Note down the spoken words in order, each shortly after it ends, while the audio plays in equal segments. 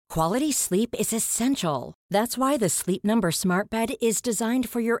Quality sleep is essential. That's why the Sleep Number Smart Bed is designed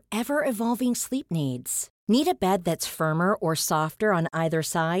for your ever-evolving sleep needs. Need a bed that's firmer or softer on either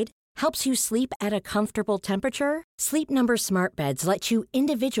side? Helps you sleep at a comfortable temperature? Sleep Number Smart Beds let you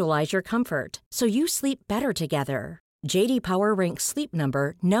individualize your comfort, so you sleep better together. J.D. Power ranks Sleep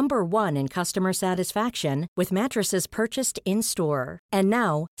Number number 1 in customer satisfaction with mattresses purchased in-store. And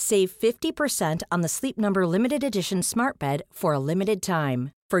now, save 50% on the Sleep Number Limited Edition Smart Bed for a limited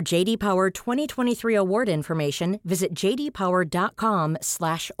time. For J.D. Power 2023 award information, visit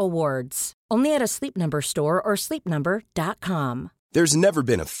jdpower.com/awards. Only at a Sleep Number store or sleepnumber.com. There's never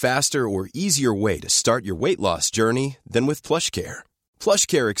been a faster or easier way to start your weight loss journey than with PlushCare.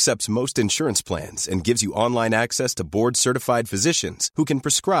 PlushCare accepts most insurance plans and gives you online access to board-certified physicians who can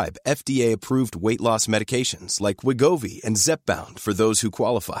prescribe FDA-approved weight loss medications like Wegovy and Zepbound for those who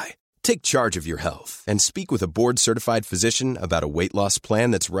qualify. Take charge of your health and speak with a board-certified physician about a weight loss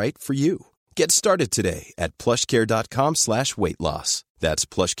plan that's right for you. Get started today at plushcare.com/weight-loss. That's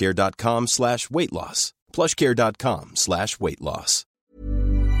plushcare.com/weight-loss. plushcare.com/weight-loss.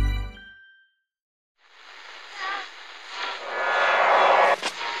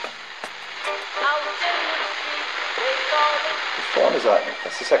 What is that?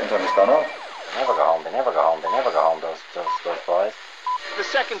 That's the second time it's gone off. They never go home, those boys. The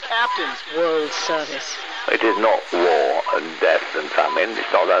second captain's World Service. It is not war and death and famine.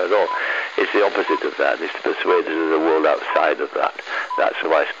 It's not that at all. It's the opposite of that. It's to persuade us of the world outside of that. That's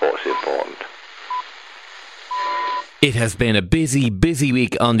why sports is important. It has been a busy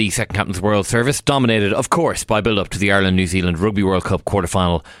week on the Second Captain's World Service, dominated, of course, by build-up to the Ireland-New Zealand Rugby World Cup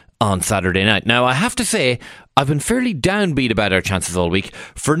quarter-final on Saturday night. Now, I have to say, I've been fairly downbeat about our chances all week,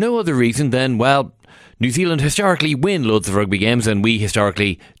 for no other reason than, well, New Zealand historically win loads of rugby games and we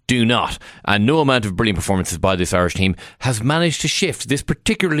historically do not. And no amount of brilliant performances by this Irish team has managed to shift this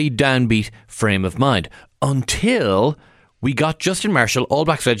particularly downbeat frame of mind. Until we got Justin Marshall, All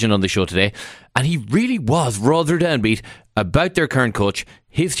Blacks legend, on the show today, and he really was rather downbeat about their current coach,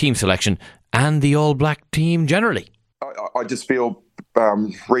 his team selection, and the All Black team generally. I just feel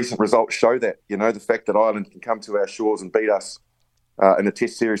recent results show that, the fact that Ireland can come to our shores and beat us in a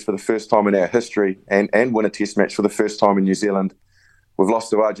test series for the first time in our history and win a test match for the first time in New Zealand. We've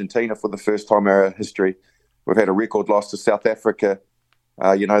lost to Argentina for the first time in our history. We've had a record loss to South Africa.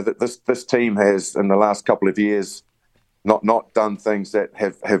 This team has, in the last couple of years, not done things that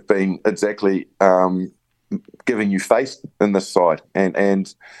have been exactly giving you faith in this side.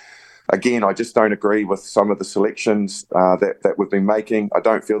 And again, I just don't agree with some of the selections that we've been making. I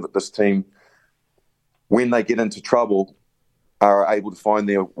don't feel that this team, when they get into trouble, are able to find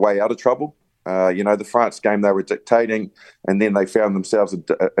their way out of trouble. The France game, they were dictating, and then they found themselves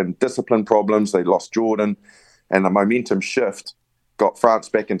in discipline problems. They lost Jordan, and the momentum shift got France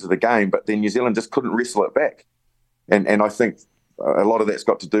back into the game, but then New Zealand just couldn't wrestle it back. And I think a lot of that's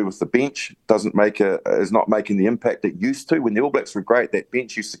got to do with the bench. Is not making the impact it used to. When the All Blacks were great, that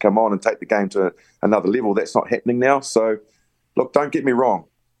bench used to come on and take the game to another level. That's not happening now. So, look, don't get me wrong.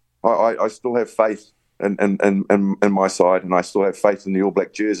 I still have faith in my side, and I still have faith in the All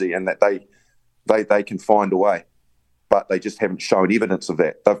Black jersey, and that they can find a way. But they just haven't shown evidence of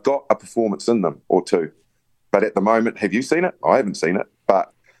that. They've got a performance in them or two. But at the moment, have you seen it? I haven't seen it.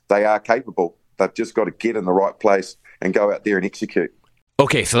 But they are capable. They've just got to get in the right place and go out there and execute.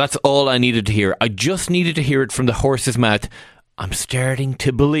 Okay, so that's all I needed to hear. I just needed to hear it from the horse's mouth. I'm starting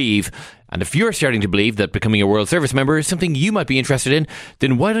to believe. And if you're starting to believe that becoming a World Service member is something you might be interested in,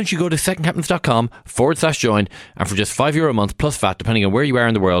 then why don't you go to secondcaptains.com/join, and for just €5 a month plus VAT, depending on where you are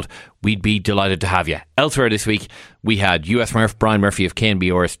in the world, we'd be delighted to have you. Elsewhere this week, we had US Murph Brian Murphy of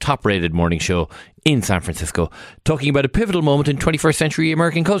KNBR's top-rated morning show in San Francisco, talking about a pivotal moment in 21st century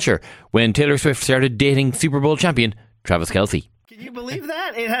American culture when Taylor Swift started dating Super Bowl champion Travis Kelce. Can you believe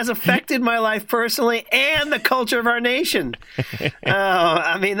that? It has affected my life personally and the culture of our nation.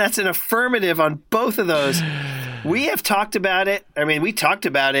 That's an affirmative on both of those. We have talked about it. We talked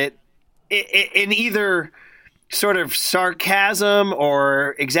about it in either sort of sarcasm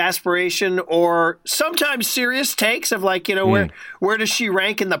or exasperation or sometimes serious takes of where does she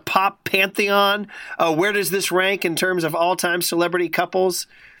rank in the pop pantheon? Where does this rank in terms of all-time celebrity couples?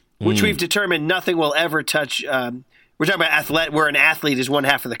 Which we've determined nothing will ever touch. We're talking about where an athlete is one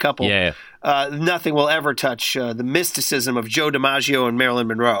half of the couple. Yeah. Nothing will ever touch the mysticism of Joe DiMaggio and Marilyn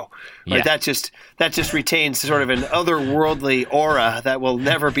Monroe. Right? Yeah. That just retains sort of an otherworldly aura that will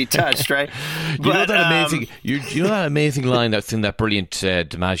never be touched, right? You know that amazing line that's in that brilliant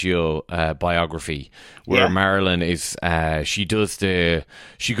DiMaggio biography where Marilyn is she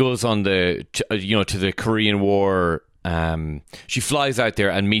goes on to the Korean War She flies out there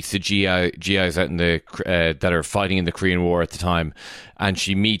and meets the GIs out in the that are fighting in the Korean War at the time, and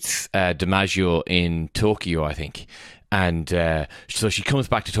she meets DiMaggio in Tokyo, I think. And so she comes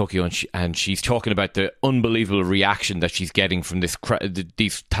back to Tokyo, and she's talking about the unbelievable reaction that she's getting from these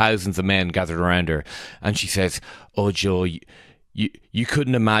thousands of men gathered around her. And she says, "Oh, Joe, you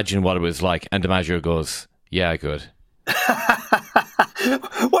couldn't imagine what it was like." And DiMaggio goes, "Yeah, I could."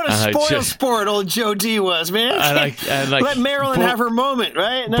 What a spoil sport old Joe D was, man. Let Marilyn have her moment,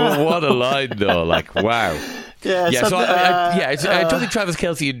 right? No. But what a line, though. Like, wow. Yeah, so I don't think Travis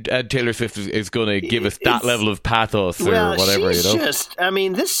Kelce and Taylor Swift is going to give us that level of pathos or whatever. She's just, I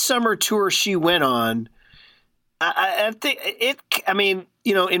mean, this summer tour she went on, I think it. I mean,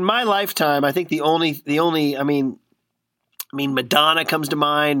 you know, in my lifetime, I think the only, I mean, Madonna comes to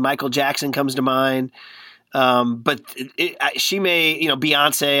mind, Michael Jackson comes to mind, but she may, you know,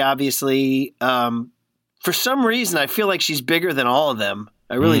 Beyonce, obviously. For some reason, I feel like she's bigger than all of them.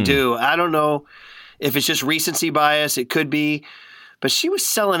 I really do. I don't know. If it's just recency bias, it could be. But she was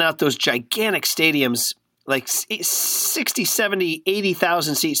selling out those gigantic stadiums, like 60, 70,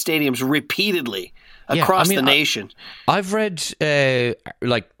 80,000 seat stadiums repeatedly across the nation. I've read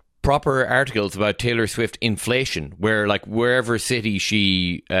like proper articles about Taylor Swift inflation, where like wherever city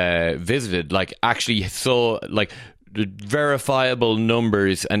she visited, like actually saw like verifiable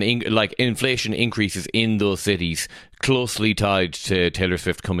numbers and like inflation increases in those cities closely tied to Taylor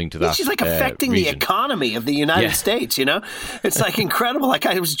Swift coming to that. She's like affecting the economy of the United States, you know? It's like incredible. Like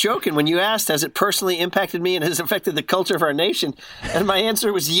I was joking when you asked, has it personally impacted me and has it affected the culture of our nation? And my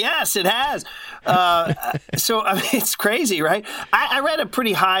answer was yes, it has. So I mean, it's crazy, right? I read a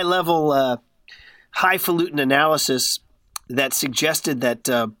pretty high level, highfalutin analysis that suggested that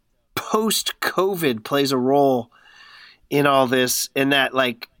post-COVID plays a role in all this, in that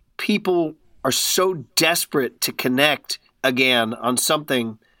like people are so desperate to connect again on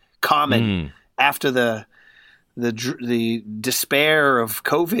something common after the despair of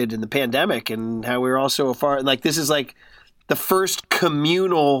COVID and the pandemic and how we're all so far. Like this is like the first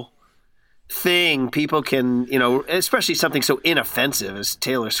communal thing people can, you know, especially something so inoffensive as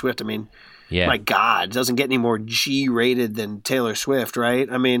Taylor Swift. I mean, my God, it doesn't get any more G-rated than Taylor Swift, right?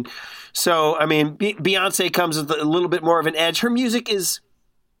 I mean, so, I mean, Beyonce comes with a little bit more of an edge. Her music is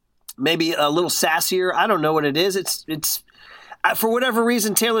maybe a little sassier. I don't know what it is. It's for whatever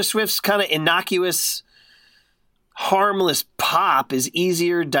reason, Taylor Swift's kind of innocuous, harmless pop is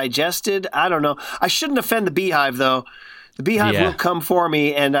easier digested. I don't know. I shouldn't offend the Beehive, though. The Beehive will come for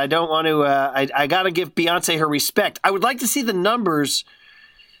me, and I don't want to I got to give Beyonce her respect. I would like to see the numbers.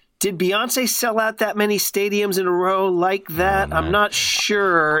 Did Beyonce sell out that many stadiums in a row like that? I'm not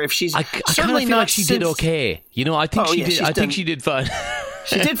sure if she's. I certainly feel not like she did okay. You know, I think she did. I think she did fine.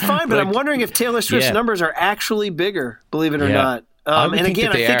 She did fine, but I'm wondering if Taylor Swift's numbers are actually bigger. Believe it or not. And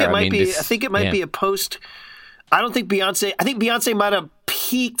again, I think it might be. I think it might be a post. I don't think Beyonce. I think Beyonce might have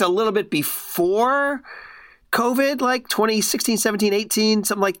peaked a little bit before COVID, like 2016, 17, 18,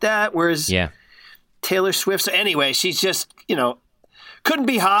 something like that. Whereas Taylor Swift. So anyway, she's just, you know. Couldn't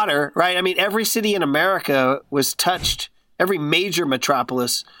be hotter, right? I mean, every city in America was touched. Every major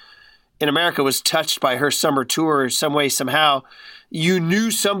metropolis in America was touched by her summer tour some way, somehow. You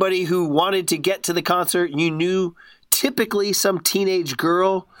knew somebody who wanted to get to the concert. You knew typically some teenage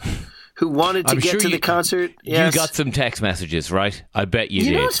girl who wanted to get to the concert. Yes. You got some text messages, right? I bet you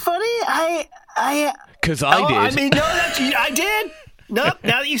did. You know what's funny? Because I did. I mean, no, I did. Nope.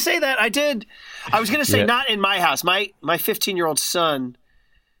 Now that you say that, I did. I was going to say not in my house. My 15-year-old son,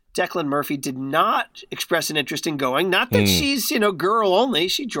 Declan Murphy, did not express an interest in going. Not that she's, you know, girl only.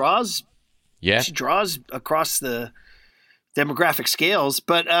 She draws. Yeah. She draws across the demographic scales.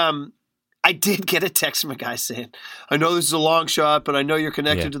 But I did get a text from a guy saying, I know this is a long shot, but I know you're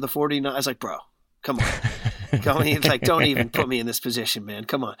connected to the 49. I was like, bro, come on. It's like, don't even put me in this position, man.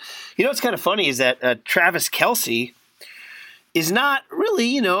 Come on. You know what's kind of funny is that Travis Kelce is not really,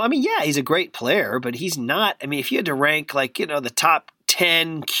 you know, I mean, yeah, he's a great player, but he's not, I mean, if you had to rank like, you know, the top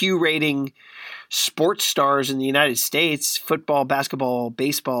 10 Q rating sports stars in the United States, football, basketball,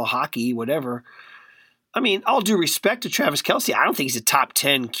 baseball, hockey, whatever. I mean, all due respect to Travis Kelce, I don't think he's a top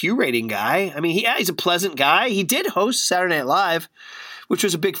 10 Q rating guy. I mean, he's a pleasant guy. He did host Saturday Night Live, which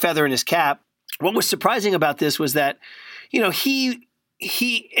was a big feather in his cap. What was surprising about this was that, you know, he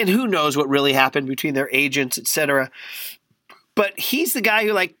and who knows what really happened between their agents, et cetera. But he's the guy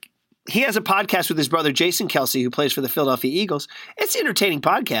who, like, he has a podcast with his brother, Jason Kelce, who plays for the Philadelphia Eagles. It's an entertaining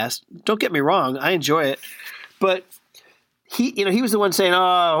podcast. Don't get me wrong. I enjoy it. But he was the one saying,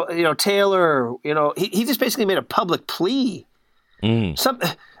 oh, you know, Taylor, you know, he just basically made a public plea.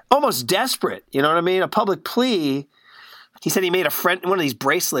 Almost desperate. You know what I mean? A public plea He said he made a friend one of these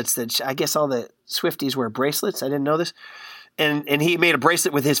bracelets that I guess all the Swifties wear bracelets. I didn't know this. And he made a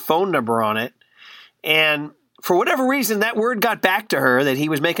bracelet with his phone number on it. And for whatever reason, that word got back to her that he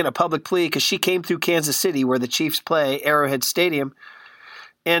was making a public plea because she came through Kansas City where the Chiefs play, Arrowhead Stadium.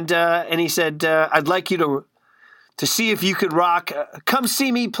 And he said, I'd like you to see if you could rock. Come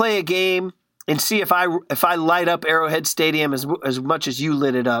see me play a game and see if I light up Arrowhead Stadium as much as you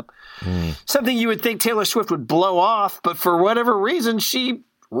lit it up. Something you would think Taylor Swift would blow off, but for whatever reason, she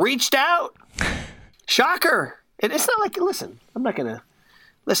reached out. Shocker. And it's not like, listen,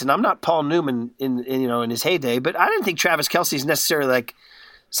 I'm not Paul Newman in his heyday, but I didn't think Travis Kelce's necessarily like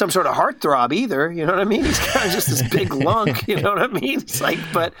some sort of heartthrob either. You know what I mean? He's kind of just this big lunk. You know what I mean? It's like,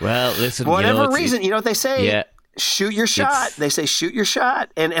 but well, listen, for whatever reason, you know what they say? Yeah. Shoot your shot. They say shoot your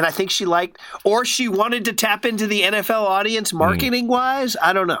shot. And I think she wanted to tap into the NFL audience marketing wise.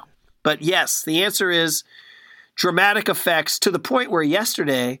 I don't know. But yes, the answer is dramatic effects to the point where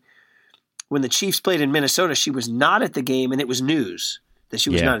yesterday when the Chiefs played in Minnesota, she was not at the game and it was news that she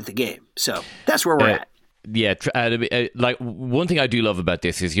was not at the game. So that's where we're at. Yeah, like one thing I do love about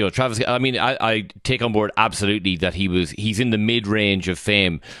this is, Travis, I mean, I take on board absolutely that he's in the mid-range of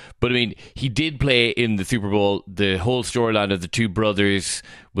fame, but I mean, he did play in the Super Bowl. The whole storyline of the two brothers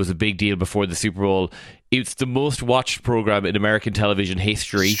was a big deal before the Super Bowl. It's the most watched program in American television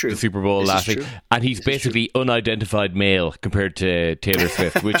history, the Super Bowl last week, and he's basically unidentified male compared to Taylor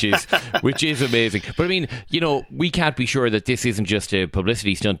Swift, which is amazing. But I mean, we can't be sure that this isn't just a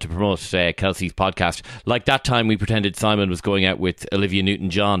publicity stunt to promote Kelsey's podcast. Like that time we pretended Simon was going out with Olivia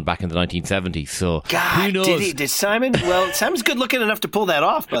Newton-John back in the 1970s. So God, who knows? Did Simon? Well, Simon's good looking enough to pull that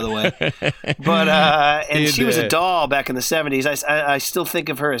off, by the way. But she was a doll back in the 70s. I still think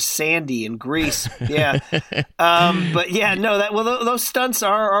of her as Sandy in Grease. Yeah. But yeah, no, those stunts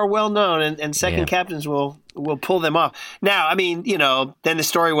are well known, and second captains will pull them off. Now, I mean, then the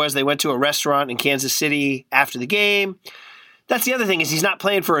story was they went to a restaurant in Kansas City after the game. That's the other thing is he's not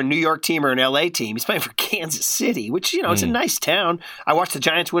playing for a New York team or an LA team. He's playing for Kansas City, which, it's a nice town. I watched the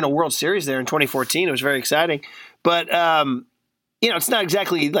Giants win a World Series there in 2014. It was very exciting. But, it's not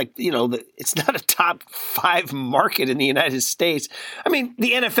exactly like, it's not a top 5 market in the United States. I mean,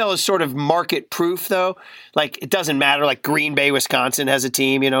 the NFL is sort of market proof, though. Like, it doesn't matter. Like, Green Bay, Wisconsin has a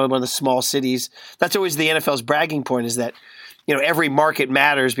team, one of the small cities. That's always the NFL's bragging point is that, every market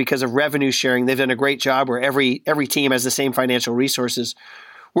matters because of revenue sharing. They've done a great job where every team has the same financial resources.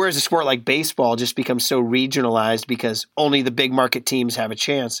 Whereas a sport like baseball just becomes so regionalized because only the big market teams have a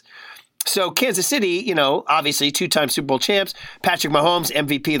chance. So Kansas City, obviously 2-time Super Bowl champs, Patrick Mahomes,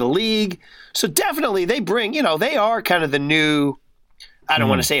 MVP of the league. So definitely they bring, they are kind of the new, I don't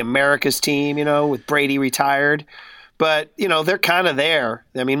want to say America's team, with Brady retired. But, they're kind of there.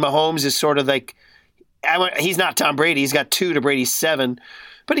 I mean, Mahomes is sort of like, he's not Tom Brady. He's got 2 to Brady's 7.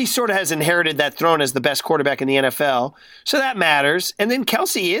 But he sort of has inherited that throne as the best quarterback in the NFL. So that matters. And then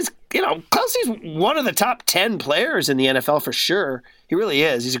Kelce is, Kelce's one of the top 10 players in the NFL for sure. He really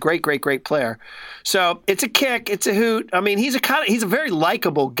is. He's a great, great, great player. So it's a kick. It's a hoot. I mean, he's a very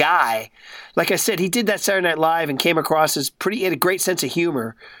likable guy. Like I said, he did that Saturday Night Live and came across as he had a great sense of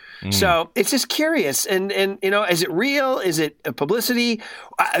humor. So it's just curious. And is it real? Is it a publicity?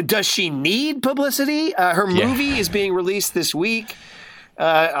 Does she need publicity? Her movie is being released this week.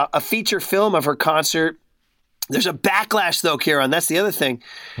 A feature film of her concert. There's a backlash, though, Kieran. That's the other thing,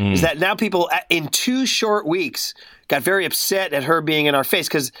 is that now people in 2 short weeks got very upset at her being in our face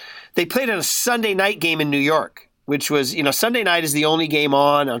because they played in a Sunday night game in New York, which was, Sunday night is the only game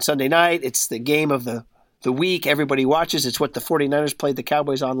on Sunday night. It's the game of the week. Everybody watches. It's what the 49ers played the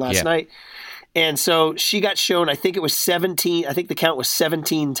Cowboys on last night. And so she got shown, I think it was 17. I think the count was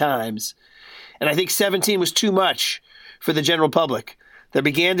 17 times. And I think 17 was too much for the general public. There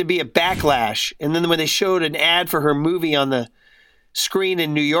began to be a backlash. And then when they showed an ad for her movie on the screen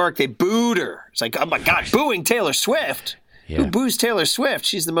in New York, they booed her. It's like, oh my God, booing Taylor Swift. Yeah. Who boos Taylor Swift?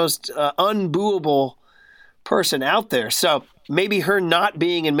 She's the most unbooable person out there. So maybe her not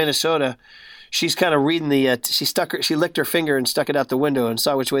being in Minnesota, she's kind of reading she licked her finger and stuck it out the window and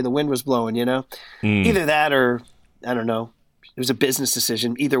saw which way the wind was blowing, Either that or, I don't know. It was a business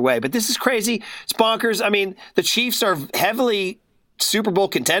decision either way. But this is crazy. It's bonkers. I mean, the Chiefs are heavily Super Bowl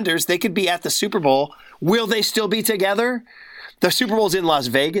contenders. They could be at the Super Bowl. Will they still be together? The Super Bowl's in Las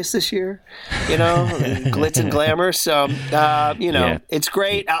Vegas this year, glitz and glamour. So, It's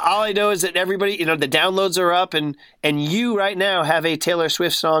great. All I know is that everybody, the downloads are up and you right now have a Taylor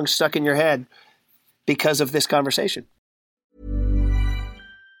Swift song stuck in your head because of this conversation.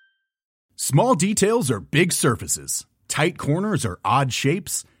 Small details are big surfaces. Tight corners are odd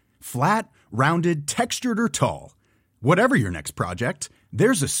shapes. Flat, rounded, textured, or tall. Whatever your next project,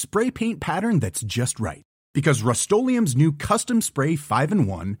 there's a spray paint pattern that's just right. Because Rust-Oleum's new Custom Spray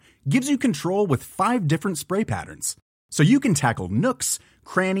 5-in-1 gives you control with 5 different spray patterns. So you can tackle nooks,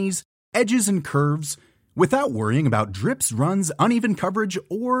 crannies, edges, and curves without worrying about drips, runs, uneven coverage,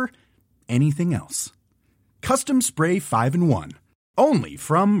 or anything else. Custom Spray 5-in-1. Only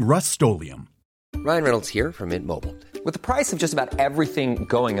from Rust-Oleum. Ryan Reynolds here from Mint Mobile. With the price of just about everything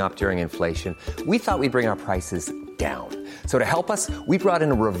going up during inflation, we thought we'd bring our prices down. So to help us, we brought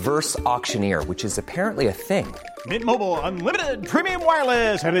in a reverse auctioneer, which is apparently a thing. Mint Mobile Unlimited Premium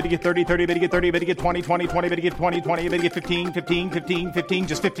Wireless. How to get 30, 30, bit to get 30, bit to get 20, 20, 20, bit to get 20, 20, bit to get 15, 15, 15, 15,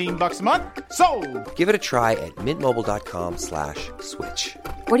 just $15 a month? Sold! Give it a try at mintmobile.com/switch.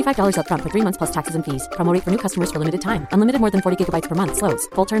 $45 up front for 3 months plus taxes and fees. Promo rate for new customers for limited time. Unlimited more than 40 gigabytes per month. Slows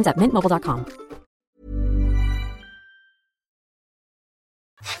full terms at mintmobile.com.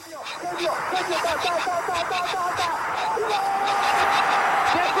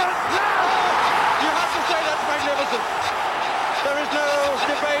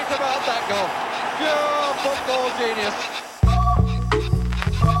 Pure football genius.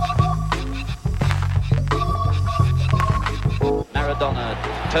 Maradona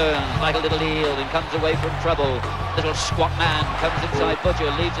turns like a little eel and comes away from trouble. Little squat man comes inside Butcher,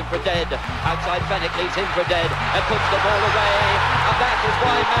 leaves him for dead. Outside Fennick leaves him for dead and puts the ball away. And that is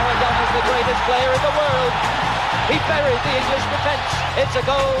why Maradona's the greatest player in the world. He buried the English defence. It's a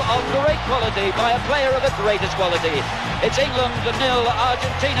goal of great quality by a player of the greatest quality. It's England 0,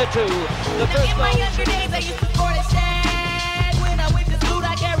 Argentina 2. The first in my younger days, I used to sport a shag. When I went to school,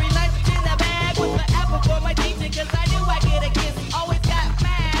 I carried lunch in a bag with my apple for my teacher, cause I knew I'd get a kiss. Always got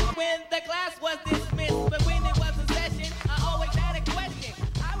mad when the class was dismissed, but when it was a session, I always had a question.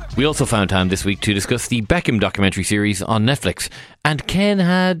 We also found time this week to discuss the Beckham documentary series on Netflix, and Ken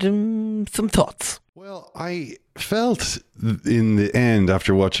had some thoughts. Well, I felt in the end,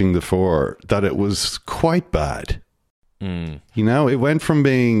 after watching the 4, that it was quite bad. You know, it went from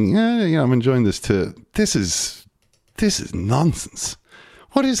being, I'm enjoying this, to this is nonsense.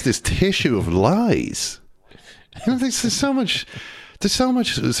 What is this tissue of lies? You know, there's so much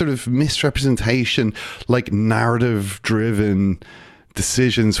sort of misrepresentation, like narrative-driven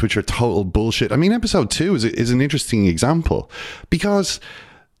decisions which are total bullshit. I mean, episode 2 is an interesting example, because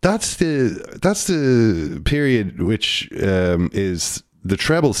that's the period which is the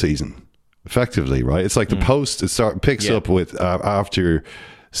treble season, effectively, right? It's like the post picks up with after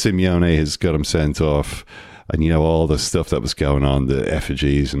Simeone has got him sent off, and all the stuff that was going on, the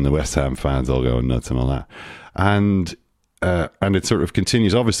effigies and the West Ham fans all going nuts and all that, and it sort of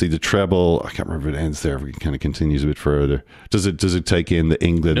continues. Obviously, the treble, I can't remember if it ends there. If it kind of continues a bit further. Does it take in the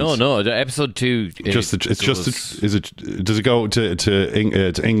England? No. The episode 2. Does it go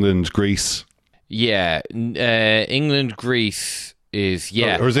to England, Greece? Yeah, England, Greece is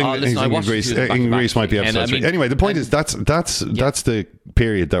Or is England, Greece? England, Greece might be episode 3. Anyway, the point is that's the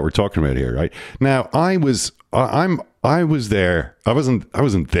period that we're talking about here, right? Now, I was there. I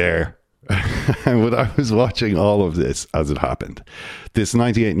wasn't there. But I was watching all of this as it happened, this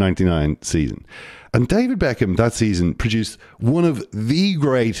 98-99 season. And David Beckham that season produced one of the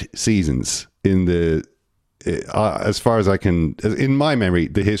great seasons in the, as far as I can, in my memory,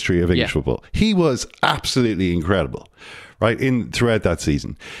 the history of English football. He was absolutely incredible, right, throughout that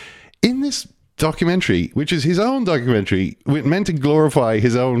season. In this documentary, which is his own documentary, meant to glorify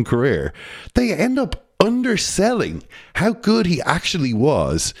his own career, they end up underselling how good he actually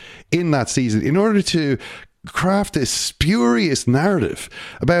was in that season in order to craft this spurious narrative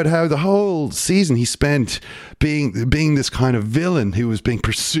about how the whole season he spent being this kind of villain who was being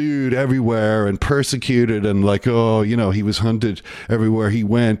pursued everywhere and persecuted, and he was hunted everywhere he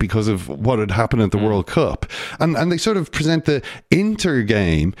went because of what had happened at the World Cup. And they sort of present the Inter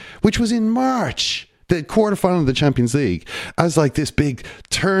game, which was in March, the quarterfinal of the Champions League, as like this big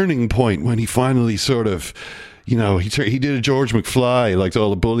turning point when he finally sort of, he did a George McFly, like to all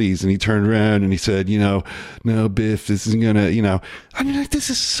the bullies, and he turned around and he said, no, Biff, this isn't gonna, I mean, like, this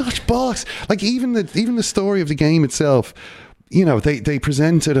is such bollocks. Like, even the story of the game itself, they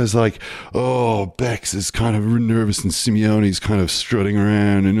present it as like, Bex is kind of nervous and Simeone's kind of strutting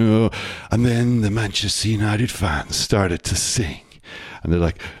around, and then the Manchester United fans started to sing. And they're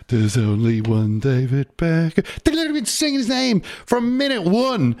like, there's only one David Beckham. They've literally been singing his name from minute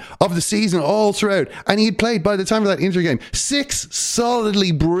 1 of the season all throughout. And he had played, by the time of that Inter game, 6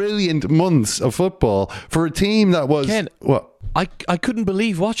 solidly brilliant months of football for a team that was... Ken, what? I couldn't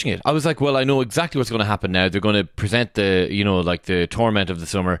believe watching it. I was like, well, I know exactly what's going to happen now. They're going to present the, the torment of the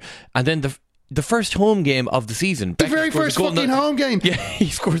summer. And then the first home game of the season. The very first fucking home game. Yeah, he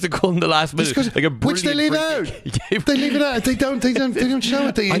scores a goal in the last minute. Which they leave out. They leave it out. They don't show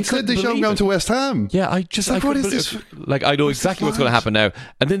it. Instead they show him going to West Ham. Yeah, what is this? Like, I know exactly what's going to happen now.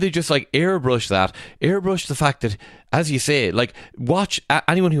 And then they just like airbrush the fact that, as you say, like, watch,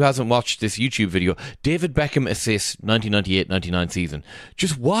 anyone who hasn't watched this YouTube video, David Beckham assists 1998-99 season.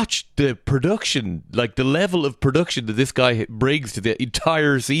 Just watch the production, like the level of production that this guy brings to the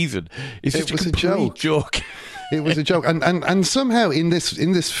entire season. It's just a complete joke. It was a joke, and somehow in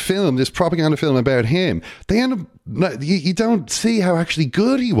this film, this propaganda film about him, they end up, you don't see how actually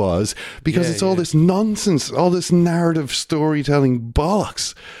good he was, because it's all this nonsense, all this narrative storytelling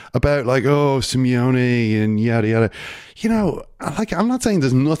bollocks about like, oh, Simeone and yada yada. You know, like, I'm not saying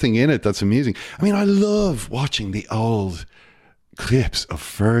there's nothing in it that's amusing. I mean, I love watching the old clips of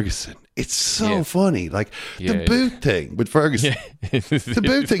Ferguson. It's so funny, like the boot thing with Ferguson. The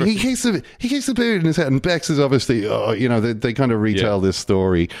boot thing. He kicks the boot in his head, and Bex is obviously, they kind of retell this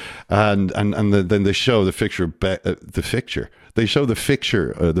story, and then they show the picture. They show the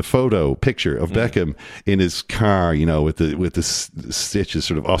picture of Beckham in his car, you know, with the stitches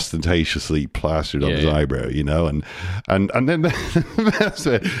sort of ostentatiously plastered on his eyebrow, you know, and then the best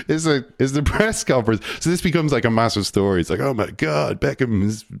bit is the press conference. So this becomes like a massive story. It's like, oh my God, Beckham,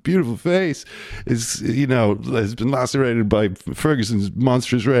 his beautiful face is, you know, has been lacerated by Ferguson's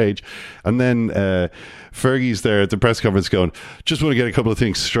monstrous rage, and then Fergie's there at the press conference going, just want to get a couple of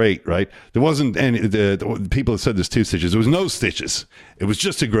things straight, right? There wasn't any, the people said there's 2 stitches. There was no stitches. It was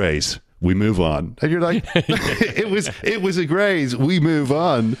just a graze. We move on. And you're like, it was a graze. We move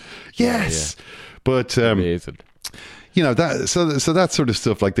on. Yes. Yeah. But, amazing. You know, that so that sort of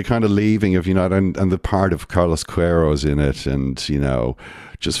stuff, like the kind of leaving of, you know, and the part of Carlos Queiroz in it, and, you know,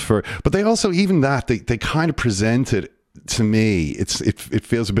 but they also, even that, they kind of present it, to me, it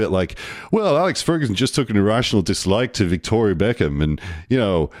feels a bit like, well, Alex Ferguson just took an irrational dislike to Victoria Beckham, and, you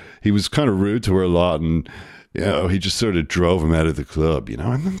know, he was kind of rude to her a lot, and, you know, he just sort of drove him out of the club, you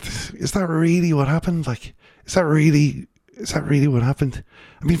know. And is that really what happened? Like, is that really what happened?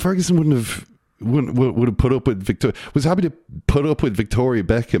 I mean, Ferguson would have put up with was happy to put up with Victoria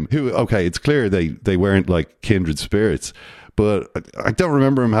Beckham, who, okay, it's clear they weren't like kindred spirits, but I don't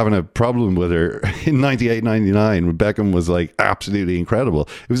remember him having a problem with her in 98-99 when Beckham was like absolutely incredible.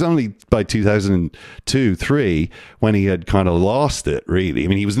 It was only by 2002-03 when he had kind of lost it, really. I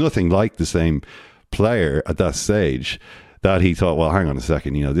mean, he was nothing like the same player at that stage, that he thought, well, hang on a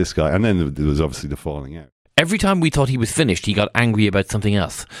second, you know, this guy. And then there was obviously the falling out. Every time we thought he was finished, he got angry about something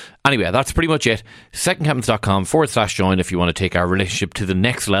else. Anyway, that's pretty much it. secondcaptains.com/join if you want to take our relationship to the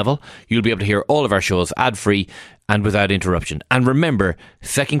next level. You'll be able to hear all of our shows ad-free and without interruption. And remember,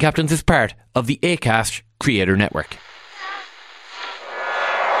 Second Captains is part of the Acast Creator Network.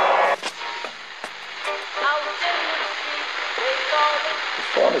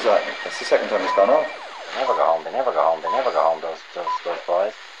 Which one is that? That's the second time it's gone off. They never go home, those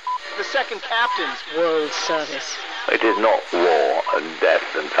boys. The Second Captains World Service. It is not war and death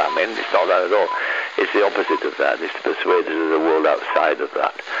and famine. It's not that at all. It's the opposite of that. It's to persuade us of the world outside of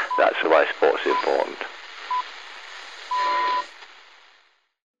that. That's why sports is important.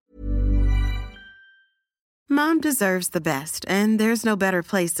 Mom deserves the best, and there's no better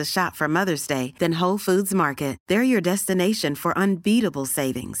place to shop for Mother's Day than Whole Foods Market. They're your destination for unbeatable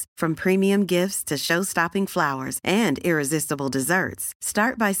savings, from premium gifts to show-stopping flowers and irresistible desserts.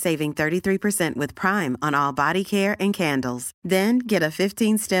 Start by saving 33% with Prime on all body care and candles. Then get a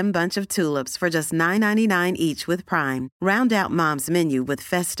 15-stem bunch of tulips for just $9.99 each with Prime. Round out Mom's menu with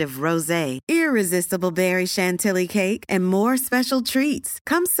festive rosé, irresistible berry chantilly cake, and more special treats.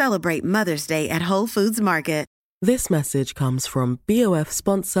 Come celebrate Mother's Day at Whole Foods Market. This message comes from BOF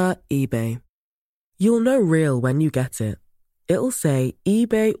sponsor eBay. You'll know real when you get it. It'll say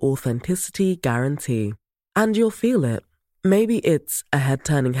eBay Authenticity Guarantee. And you'll feel it. Maybe it's a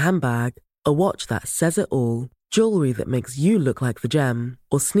head-turning handbag, a watch that says it all, jewelry that makes you look like the gem,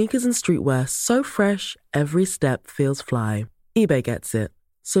 or sneakers and streetwear so fresh every step feels fly. eBay gets it.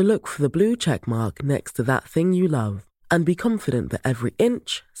 So look for the blue check mark next to that thing you love. And be confident that every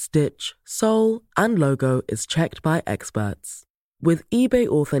inch, stitch, sole, and logo is checked by experts. With eBay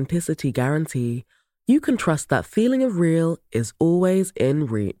Authenticity Guarantee, you can trust that feeling of real is always in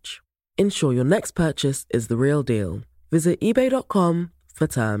reach. Ensure your next purchase is the real deal. Visit eBay.com for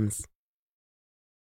terms.